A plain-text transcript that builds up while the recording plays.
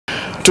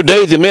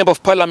Today, the Member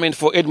of Parliament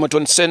for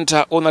Edmonton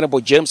Centre, Honourable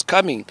James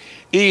Cumming,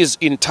 is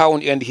in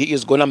town and he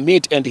is going to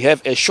meet and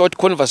have a short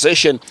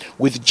conversation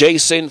with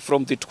Jason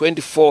from the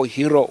 24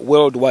 Hero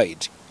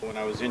Worldwide. When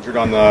I was injured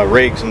on the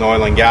rigs and the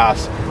oil and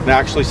gas, and I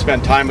actually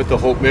spent time with the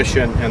Hope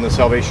Mission and the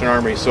Salvation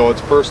Army, so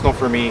it's personal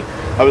for me.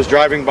 I was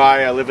driving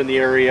by, I live in the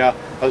area,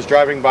 I was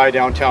driving by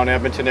downtown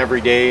Edmonton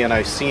every day and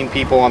I've seen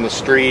people on the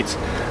streets,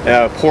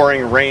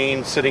 pouring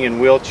rain, sitting in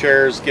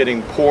wheelchairs,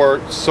 getting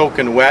poured,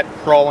 soaking wet,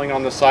 crawling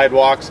on the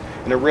sidewalks,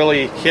 and it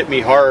really hit me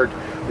hard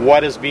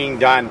what is being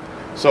done.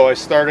 So I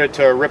started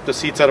to rip the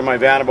seats out of my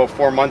van about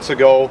 4 months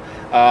ago.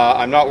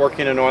 I'm not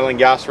working in oil and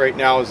gas right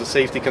now as a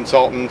safety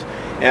consultant,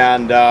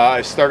 and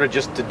I started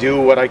just to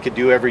do what I could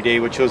do every day,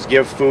 which was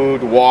give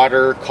food,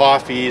 water,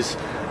 coffees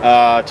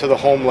to the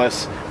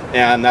homeless,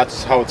 and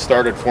that's how it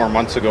started 4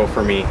 months ago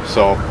for me.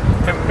 So.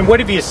 And what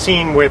have you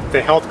seen with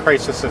the health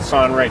crisis that's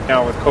on right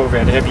now with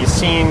COVID? Have you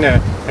seen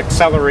an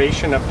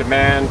acceleration of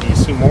demand? Do you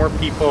see more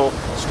people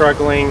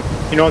struggling?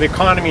 You know, the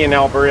economy in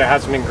Alberta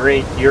hasn't been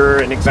great.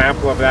 You're an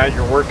example of that.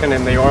 You're working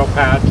in the oil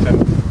patch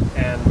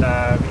and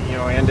you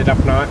know, ended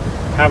up not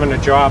having a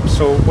job.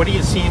 So what are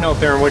you seeing out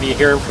there and what are you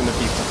hearing from the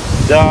people?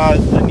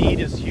 The need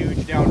is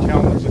huge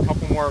downtown. There's a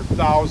couple more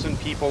thousand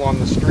people on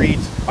the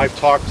streets. I've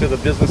talked to the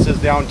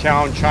businesses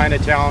downtown,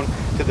 Chinatown,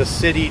 to the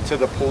city, to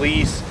the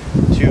police,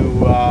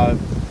 to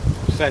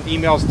send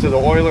emails to the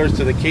Oilers,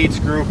 to the Cates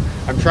group.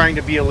 I'm trying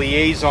to be a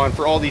liaison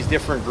for all these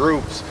different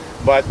groups,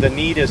 but the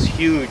need is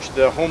huge.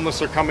 The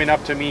homeless are coming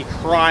up to me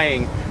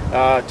crying,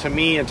 to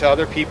me and to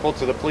other people,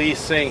 to the police,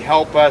 saying,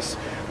 help us,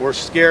 we're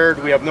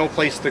scared, we have no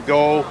place to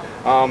go.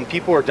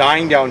 People are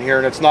dying down here,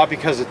 and it's not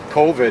because of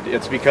COVID,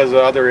 it's because of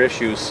other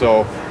issues.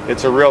 So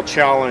it's a real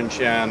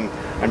challenge, and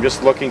I'm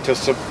just looking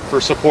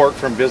for support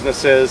from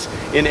businesses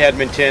in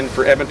Edmonton,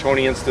 for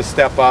Edmontonians to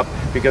step up,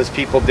 because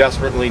people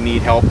desperately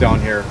need help down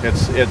here.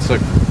 It's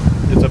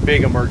a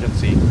big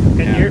emergency.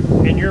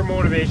 And your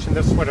motivation,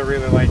 this is what I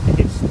really like,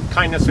 it's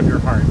kindness of your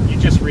heart. You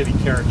just really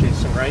care,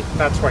 Jason, right?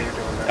 That's why you're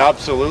doing that.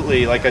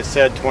 Absolutely. Like I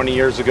said, 20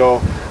 years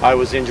ago, I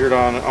was injured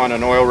on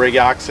an oil rig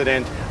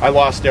accident. I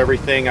lost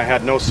everything. I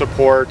had no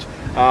support.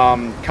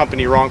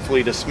 Company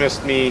wrongfully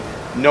dismissed me.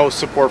 No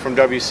support from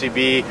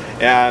WCB,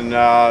 and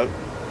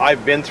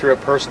I've been through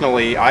it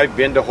personally. I've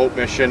been to Hope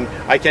Mission.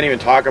 I can't even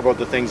talk about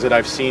the things that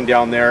I've seen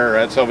down there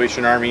at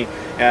Salvation Army,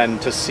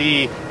 and to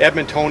see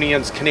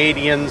Edmontonians,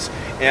 Canadians,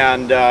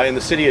 and in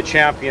the City of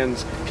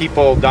Champions,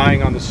 people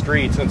dying on the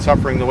streets and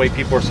suffering the way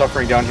people are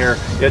suffering down here,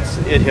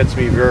 it hits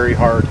me very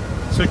hard.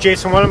 So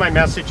Jason, one of my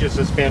messages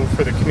has been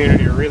for the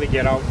community to really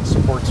get out and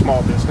support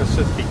small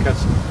businesses,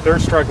 because they're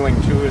struggling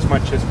too, as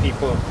much as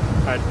people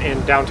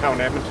in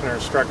downtown Edmonton are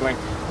struggling.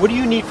 What do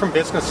you need from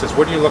businesses?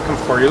 What are you looking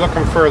for? You're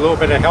looking for a little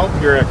bit of help.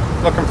 You're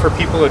looking for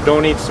people to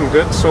donate some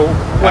goods. So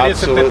what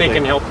is it that they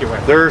can help you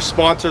with? There are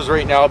sponsors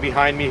right now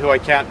behind me who I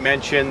can't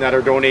mention that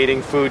are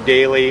donating food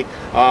daily.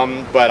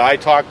 But I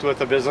talked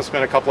with a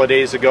businessman a couple of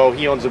days ago.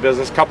 He owns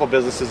a couple of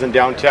businesses in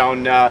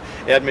downtown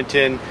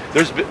Edmonton.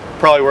 There's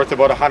probably worth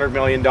about $100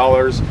 million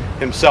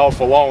himself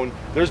alone.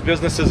 There's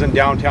businesses in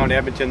downtown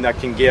Edmonton that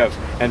can give,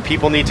 and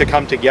people need to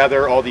come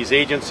together. All these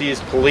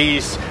agencies,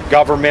 police,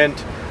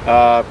 government,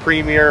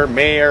 Premier,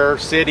 Mayor,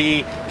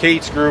 City,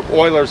 Cates Group,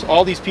 Oilers,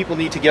 all these people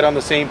need to get on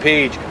the same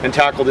page and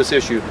tackle this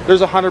issue.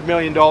 There's a $100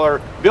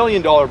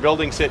 billion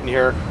building sitting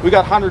here. We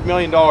got $100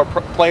 million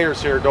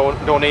players here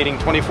donating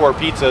 24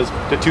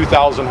 pizzas to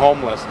 2,000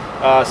 homeless.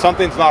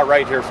 Something's not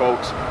right here,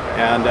 folks.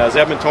 And as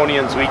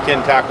Edmontonians, we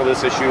can tackle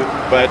this issue,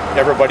 but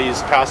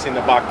everybody's passing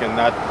the buck, and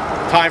that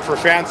time for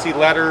fancy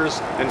letters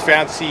and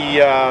fancy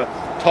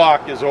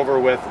talk is over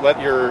with.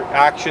 Let your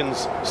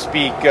actions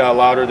speak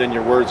louder than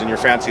your words and your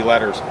fancy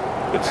letters.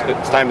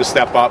 It's time to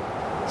step up.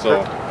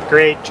 So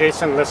great,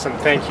 Jason. Listen,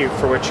 thank you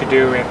for what you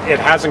do. It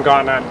hasn't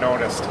gone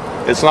unnoticed.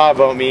 It's not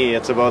about me.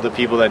 It's about the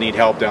people that need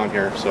help down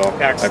here. So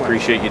excellent. I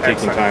appreciate you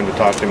taking time to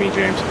talk to me,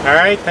 James. All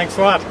right, thanks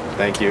a lot.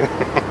 Thank you.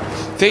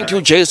 Thank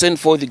you, Jason,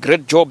 for the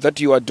great job that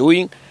you are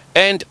doing.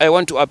 And I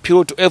want to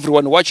appeal to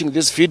everyone watching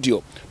this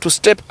video to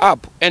step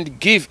up and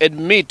give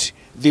and meet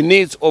the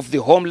needs of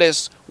the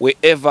homeless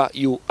wherever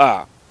you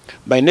are.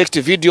 My next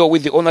video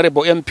with the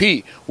Honorable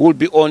MP will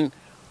be on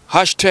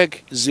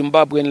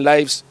 #Zimbabwean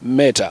Lives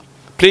Matter.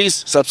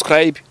 Please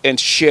subscribe and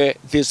share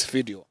this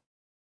video.